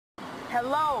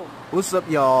Hello. What's up,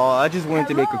 y'all? I just wanted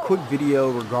to make a quick video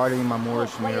regarding my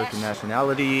Moorish American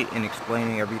nationality and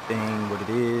explaining everything, what it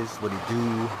is, what it do,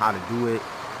 how to do it.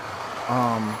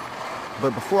 But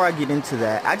before I get into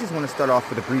that, I just want to start off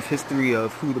with a brief history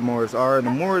of who the Moors are. The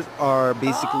Moors are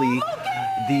basically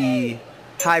the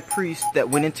high priest that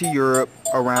went into Europe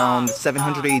around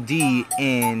 700 AD,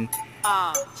 and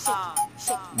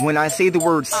when I say the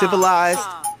word civilized,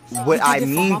 what I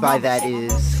mean by that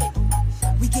is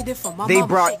they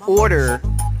brought order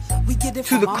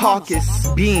to the Caucasus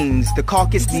beings, the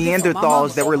Caucasus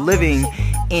Neanderthals that were living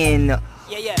in,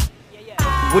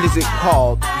 what is it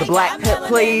called? The Black Pet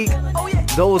Plague?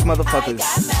 Those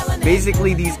motherfuckers.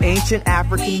 Basically, these ancient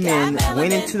African men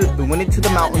went into the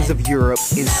mountains of Europe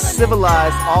and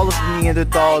civilized all of the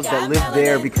Neanderthals that lived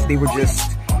there because they were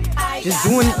just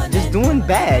doing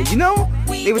bad, you know?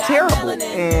 They were terrible,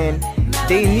 and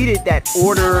they needed that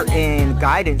order and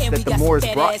guidance that the Moors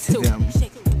brought to them.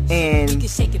 And,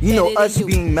 you know, us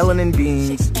being melanin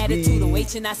beings,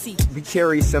 we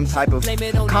carry some type of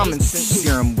common sense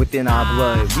serum within our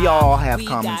blood. We all have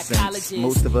common sense.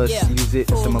 Most of us use it,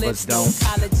 some of us don't,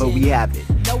 but we have it.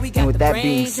 And with that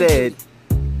being said,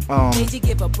 a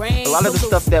lot of the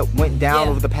stuff that went down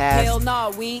over the past,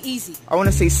 I want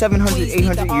to say 700,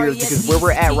 800 years, because where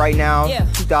we're at right now,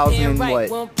 2000 and what,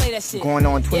 going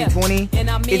on 2020,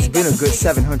 it's been a good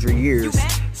 700 years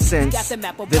since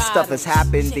this stuff has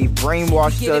happened. They've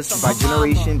brainwashed us by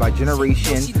generation by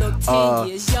generation.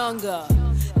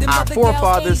 Our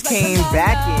forefathers came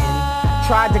back in,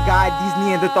 tried to guide these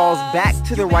Neanderthals back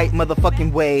to the right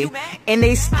motherfucking way, and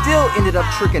they still ended up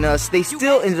tricking us. They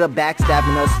still ended up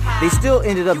backstabbing us. They still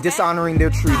ended up dishonoring their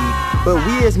treaty. But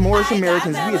we as Moorish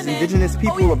Americans, we as indigenous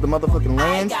people of the motherfucking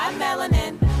land,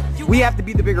 we have to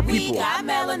be the bigger people.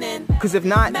 Because if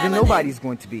not, then nobody's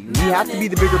going to be. We have to be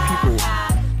the bigger people.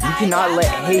 You cannot let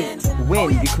hate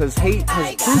win, because hate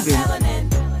has proven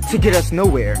to get us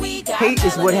nowhere. Hate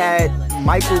is what had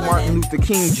Martin Luther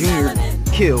King Jr.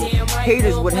 killed. Hate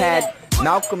is what had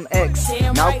Malcolm L.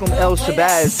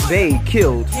 Shabazz Bey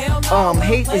killed.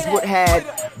 Hate is what had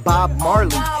Bob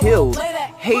Marley killed.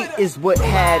 Hate is what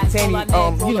had Fanny,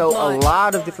 you know, a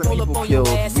lot of different people killed.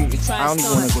 I don't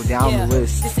even want to go down the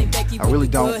list. I really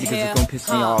don't, because it's going to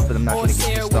piss me off, and I'm not going to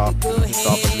get pissed off. I'm pissed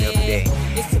off every other day.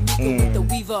 And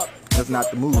that's not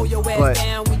the move. But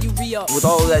with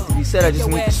all of that to be said, I just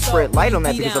want to spread light on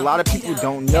that, because a lot of people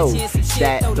don't know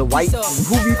that the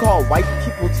who we call white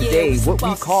people today, what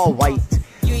we call white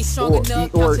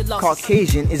or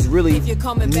Caucasian, is really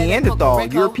Neanderthal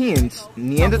Europeans.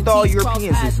 Neanderthal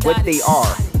Europeans is what they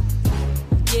are.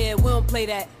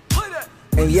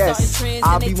 And yes,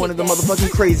 I'll be one of the motherfucking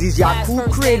crazies. Y'all cool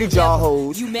created y'all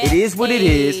hoes. It is what it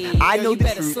is. I know the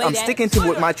truth. I'm sticking to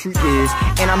what my truth is,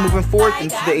 and I'm moving forward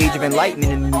into the age of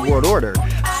enlightenment and the new world order.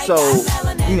 So,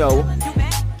 you know,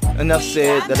 enough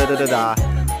said. But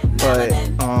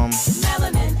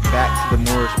back to the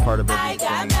Moorish part of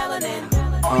everything.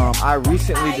 I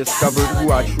recently discovered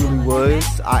who I truly was.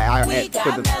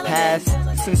 For the past,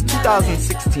 since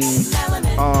 2016,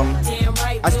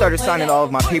 I started signing all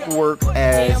of my paperwork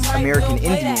as American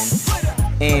Indian,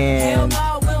 and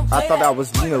I thought I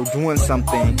was, you know, doing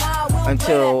something,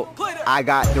 until I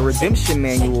got the redemption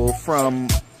manual from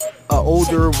an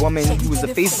older woman who was a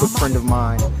Facebook friend of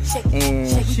mine,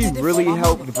 and she really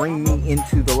helped bring me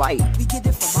into the light.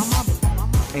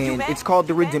 And it's called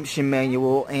the Redemption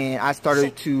Manual, and I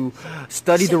started to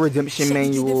study the Redemption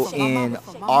Manual in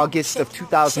August of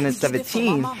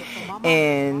 2017,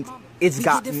 and it's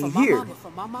gotten me here.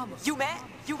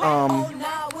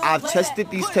 I've tested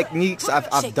these techniques.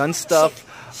 I've done stuff.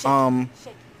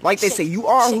 Like they say, you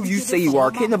are who you say you are.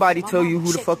 Can't nobody tell you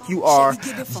who the fuck you are.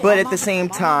 But at the same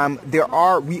time, we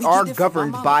are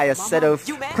governed by a set of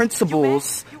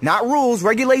principles, not rules,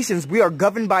 regulations. We are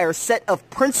governed by a set of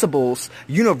principles,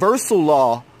 universal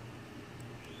law.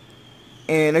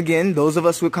 And again, those of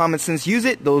us with common sense use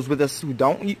it. Those with us who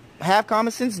don't have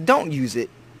common sense don't use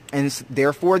it. And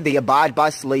therefore, they abide by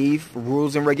slave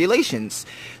rules and regulations.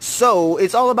 So,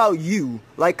 it's all about you.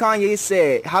 Like Kanye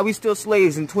said, how we still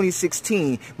slaves in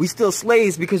 2016. We still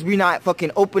slaves because we're not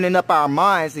fucking opening up our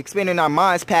minds, expanding our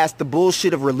minds past the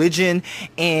bullshit of religion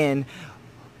and,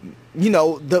 you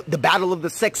know, the battle of the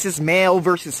sexes, male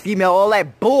versus female, all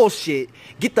that bullshit.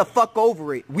 Get the fuck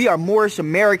over it. We are Moorish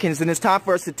Americans, and it's time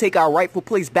for us to take our rightful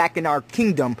place back in our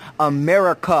kingdom,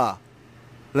 America.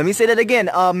 Let me say that again,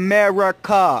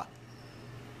 America.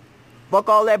 Fuck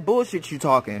all that bullshit you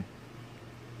talking.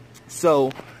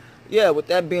 So, yeah, with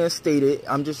that being stated,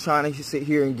 I'm just trying to sit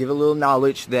here and give a little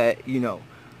knowledge that, you know,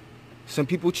 some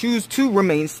people choose to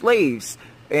remain slaves.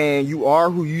 and you are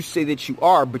who you say that you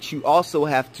are, but you also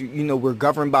have to, you know, we're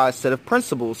governed by a set of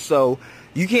principles. So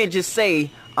you can't just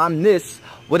say I'm this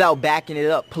without backing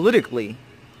it up politically.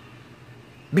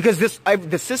 Because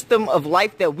the system of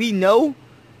life that we know,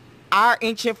 our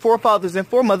ancient forefathers and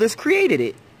foremothers created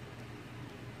it.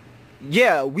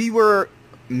 Yeah, we were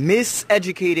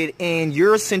miseducated in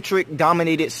Eurocentric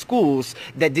dominated schools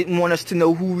that didn't want us to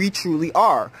know who we truly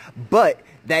are. But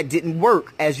that didn't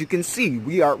work. As you can see,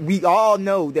 we all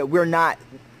know that we're not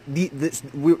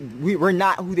we're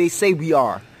not who they say we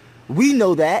are. We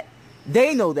know that.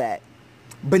 They know that.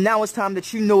 But now it's time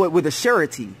that you know it with a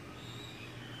surety.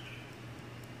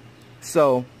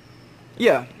 So,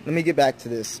 yeah, let me get back to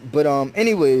this. But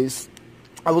anyways,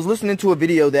 I was listening to a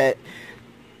video that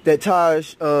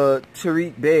Taj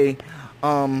Tariq Bey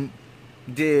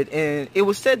did, and it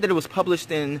was said that it was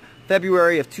published in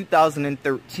February of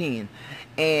 2013,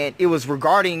 and it was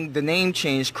regarding the name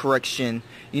change correction.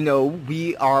 You know,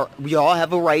 we all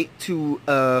have a right to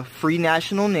a free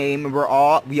national name, and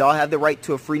we all have the right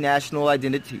to a free national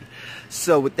identity.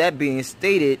 So with that being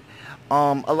stated,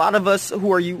 a lot of us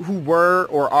who were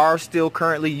or are still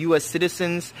currently U.S.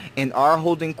 citizens and are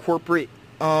holding corporate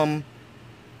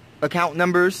account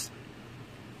numbers,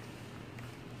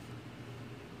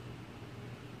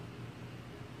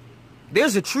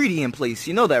 there's a treaty in place.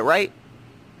 You know that, right?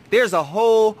 There's a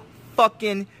whole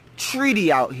fucking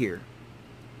treaty out here.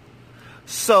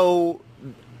 So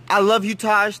I love you,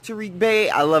 Taj Tariq Bey.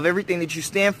 I love everything that you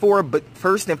stand for. But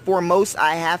first and foremost,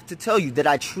 I have to tell you that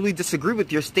I truly disagree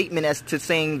with your statement as to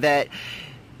saying that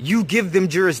you give them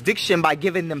jurisdiction by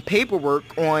giving them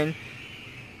paperwork on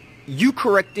you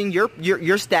correcting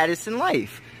your status in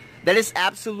life. That is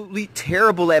absolutely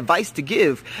terrible advice to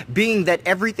give, being that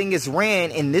everything is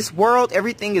ran in this world,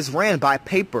 everything is ran by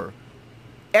paper.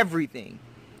 Everything.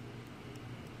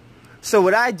 So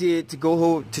what I did to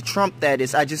go to trump that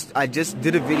is I just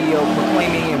did a video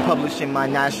proclaiming and publishing my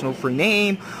national free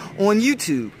name on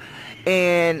YouTube.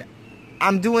 And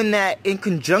I'm doing that in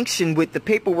conjunction with the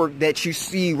paperwork that you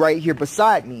see right here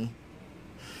beside me,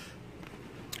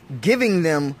 giving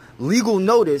them legal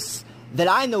notice that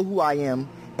I know who I am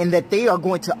and that they are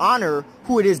going to honor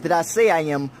who it is that I say I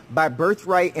am by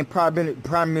birthright and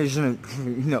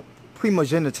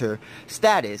primogeniture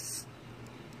status.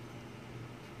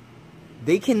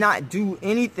 They cannot do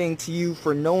anything to you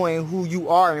for knowing who you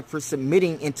are and for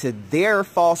submitting into their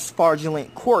false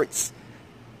fraudulent courts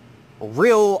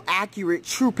real, accurate,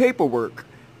 true paperwork.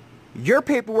 Your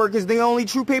paperwork is the only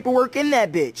true paperwork in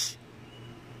that bitch.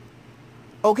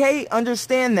 Okay?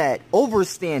 Understand that.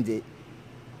 Overstand it.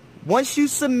 Once you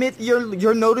submit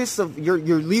your notice of your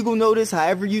legal notice,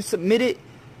 however you submit it,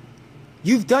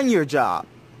 you've done your job.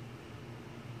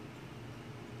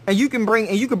 And you can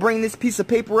bring this piece of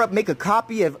paper up, make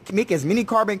as many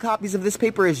carbon copies of this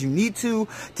paper as you need to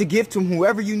give to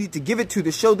whoever you need to give it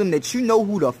to show them that you know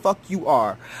who the fuck you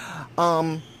are.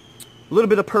 A little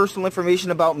bit of personal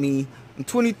information about me. I'm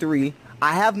 23.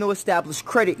 I have no established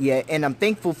credit yet, and I'm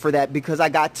thankful for that because I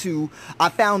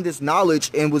found this knowledge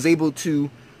and was able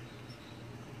to,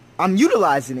 I'm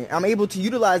utilizing it. I'm able to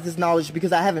utilize this knowledge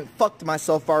because I haven't fucked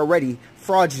myself already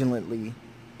fraudulently,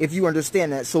 if you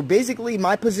understand that. So basically,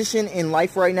 my position in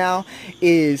life right now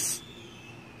is,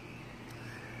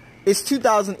 it's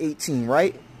 2018,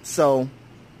 right? So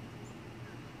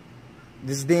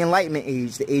this is the Enlightenment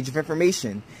age, the age of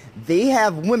information. They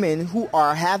have women who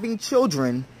are having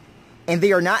children, and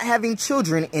they are not having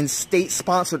children in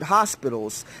state-sponsored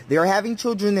hospitals. They are having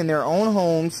children in their own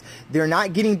homes. They're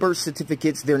not getting birth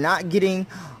certificates. They're not getting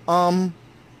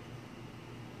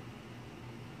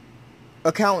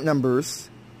account numbers.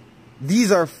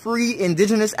 These are free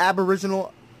indigenous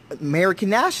Aboriginal American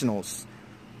nationals.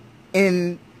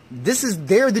 And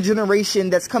they're the generation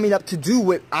that's coming up to do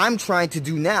what I'm trying to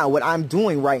do now, what I'm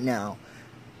doing right now.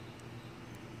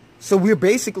 So we're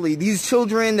basically, these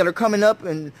children that are coming up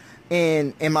and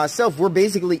myself, we're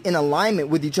basically in alignment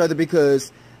with each other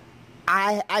because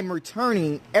I'm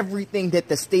returning everything that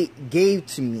the state gave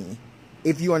to me,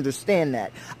 if you understand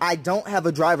that. I don't have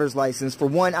a driver's license. For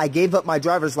one, I gave up my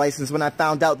driver's license when I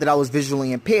found out that I was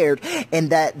visually impaired and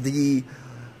that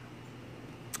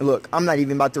look, I'm not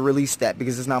even about to release that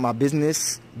because it's not my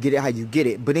business. Get it how you get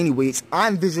it. But anyways,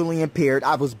 I'm visually impaired.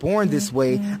 I was born this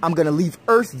way. I'm going to leave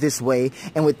Earth this way.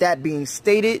 And with that being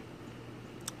stated,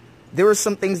 there were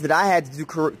some things that I had to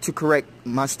do to correct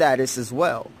my status as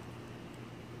well.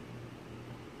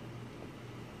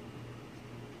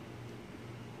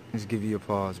 Let's give you a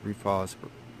pause, brief pause,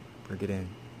 bring it in.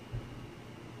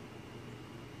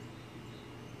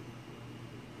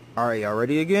 Alright, y'all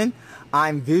ready again?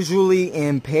 I'm visually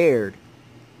impaired.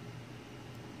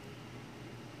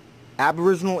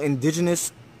 Aboriginal,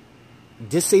 Indigenous,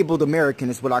 Disabled American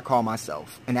is what I call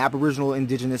myself. An Aboriginal,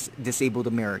 Indigenous, Disabled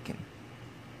American.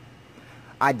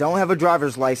 I don't have a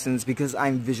driver's license because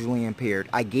I'm visually impaired.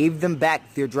 I gave them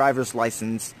back their driver's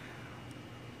license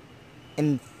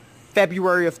in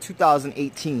February of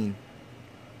 2018.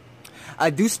 I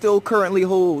do still currently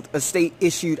hold a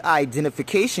state-issued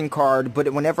identification card,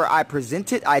 but whenever I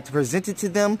present it to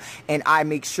them, and I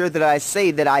make sure that I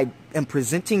say that I am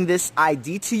presenting this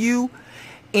ID to you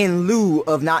in lieu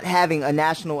of not having a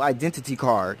national identity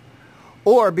card,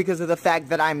 or because of the fact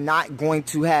that I'm not going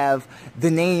to have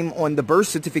the name on the birth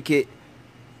certificate,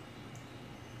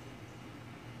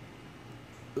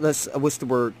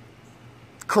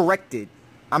 corrected.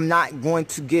 I'm not going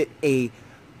to get a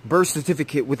birth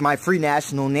certificate with my free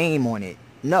national name on it.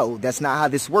 No, that's not how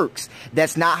this works.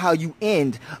 That's not how you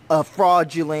end a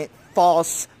fraudulent,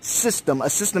 false system. A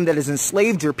system that has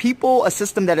enslaved your people. A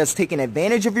system that has taken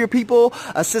advantage of your people.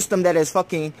 A system that has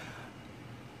fucking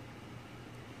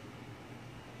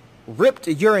ripped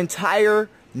your entire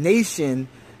nation.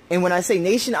 And when I say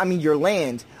nation, I mean your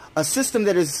land. A system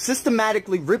that has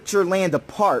systematically ripped your land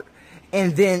apart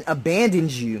and then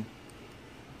abandoned you.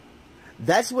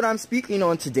 That's what I'm speaking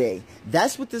on today.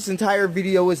 That's what this entire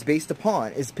video is based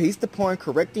upon. It's based upon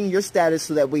correcting your status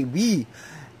so that way we,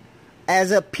 as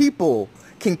a people,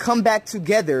 can come back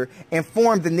together and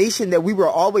form the nation that we were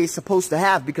always supposed to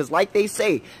have. Because like they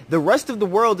say, the rest of the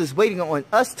world is waiting on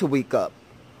us to wake up.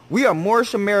 We are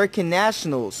Moorish American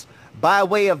nationals by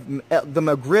way of the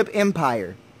Maghreb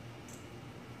Empire.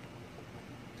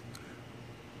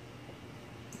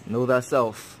 Know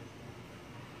thyself.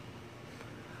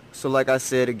 So like I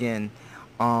said again,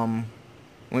 when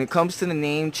it comes to the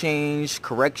name change,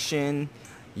 correction,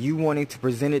 you wanting to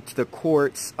present it to the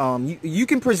courts, you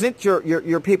can present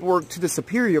your paperwork to the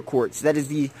superior courts. That is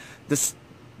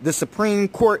the Supreme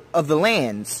Court of the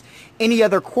lands. Any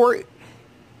other court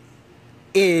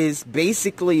is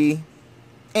basically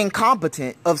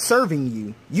incompetent of serving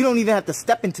you. You don't even have to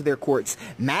step into their courts.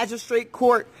 Magistrate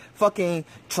court, fucking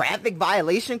traffic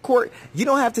violation court, you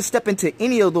don't have to step into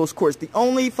any of those courts. The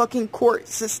only fucking court,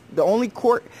 the only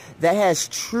court that has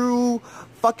true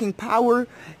fucking power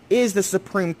is the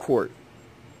Supreme Court.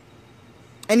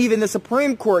 And even the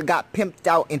Supreme Court got pimped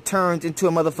out and turned into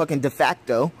a motherfucking de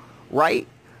facto, right?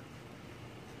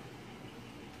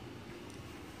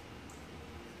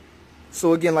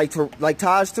 So again, like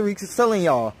Taj Tariq is telling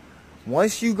y'all,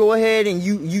 once you go ahead and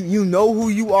you know who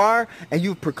you are, and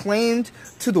you've proclaimed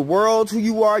to the world who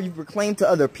you are, you've proclaimed to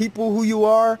other people who you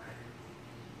are,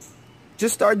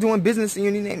 just start doing business in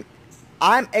your new name.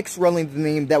 I'm X-railing the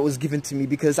name that was given to me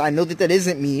because I know that that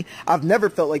isn't me. I've never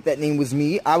felt like that name was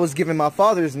me. I was given my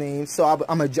father's name, so I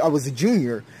was a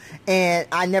junior, and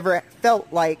I never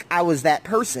felt like I was that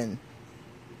person.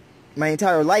 My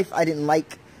entire life, I didn't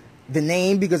like the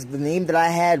name because the name that I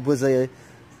had was a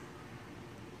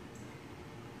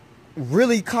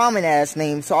really common ass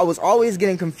name, so I was always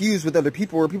getting confused with other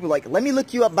people where people were like, let me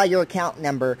look you up by your account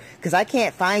number because I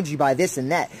can't find you by this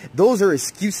and that. Those are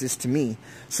excuses to me.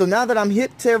 So now that I'm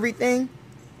hip to everything,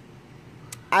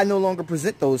 I no longer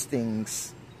present those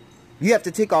things. You have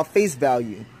to take off face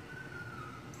value.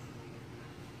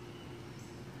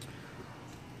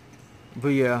 But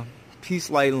yeah, peace,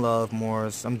 light, and love,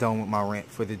 Moors. I'm done with my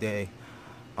rant for the day.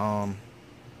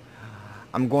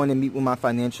 I'm going to meet with my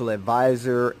financial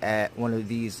advisor at one of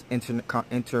these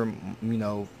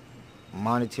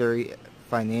monetary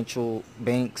financial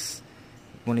banks,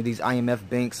 one of these IMF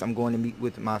banks. I'm going to meet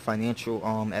with my financial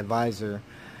advisor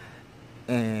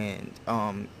and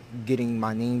getting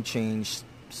my name change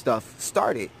stuff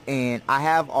started. And I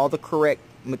have all the correct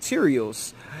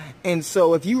materials. And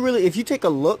so if you take a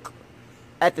look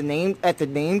at the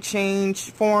name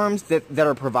change forms that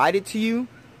are provided to you,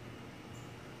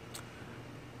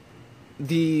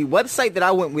 the website that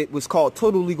I went with was called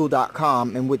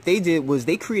totallegal.com, and what they did was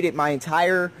they created my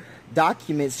entire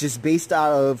documents just based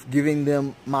out of giving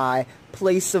them my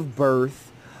place of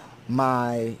birth,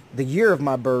 the year of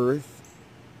my birth,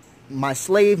 my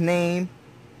slave name,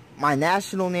 my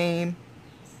national name,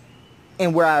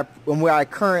 and where I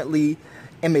currently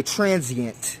am a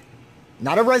transient,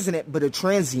 not a resident, but a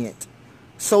transient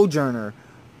sojourner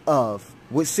of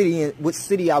what city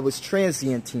I was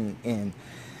transienting in.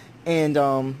 And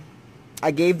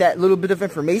I gave that little bit of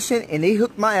information, and they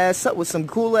hooked my ass up with some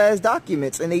cool ass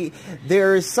documents. And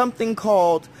there is something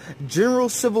called general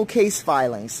civil case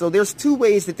filing. So there's two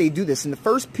ways that they do this. And the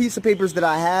first piece of papers that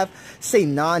I have say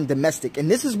non-domestic, and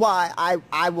this is why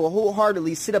I will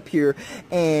wholeheartedly sit up here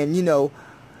and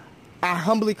I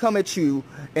humbly come at you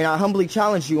and I humbly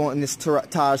challenge you on this Taj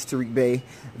Tariq Bey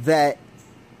that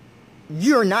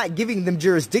you're not giving them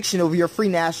jurisdiction over your free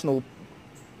national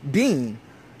being.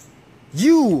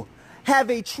 You have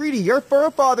a treaty. Your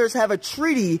forefathers have a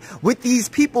treaty with these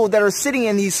people that are sitting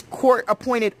in these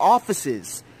court-appointed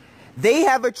offices. They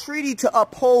have a treaty to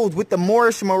uphold with the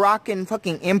Moorish Moroccan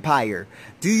fucking empire.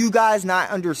 Do you guys not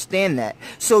understand that?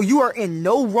 So you are in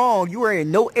no wrong, you are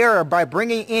in no error by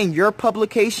bringing in your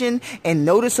publication and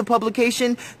notice of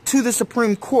publication to the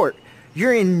Supreme Court.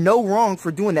 You're in no wrong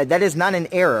for doing that. That is not an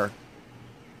error.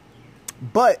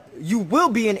 But you will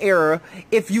be in error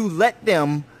if you let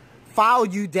them file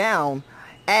you down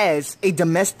as a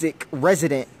domestic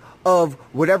resident of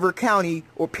whatever county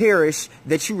or parish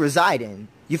that you reside in.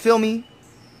 You feel me?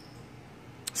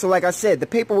 So like I said, the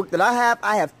paperwork that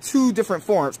I have two different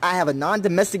forms. I have a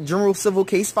non-domestic general civil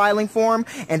case filing form,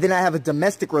 and then I have a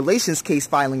domestic relations case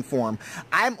filing form.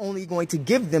 I'm only going to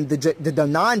give them the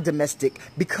non-domestic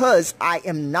because I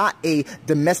am not a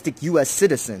domestic U.S.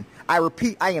 citizen. I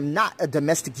repeat, I am not a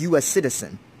domestic U.S.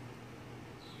 citizen.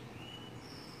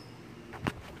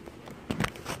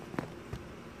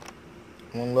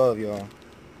 One love, y'all.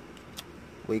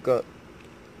 Wake up.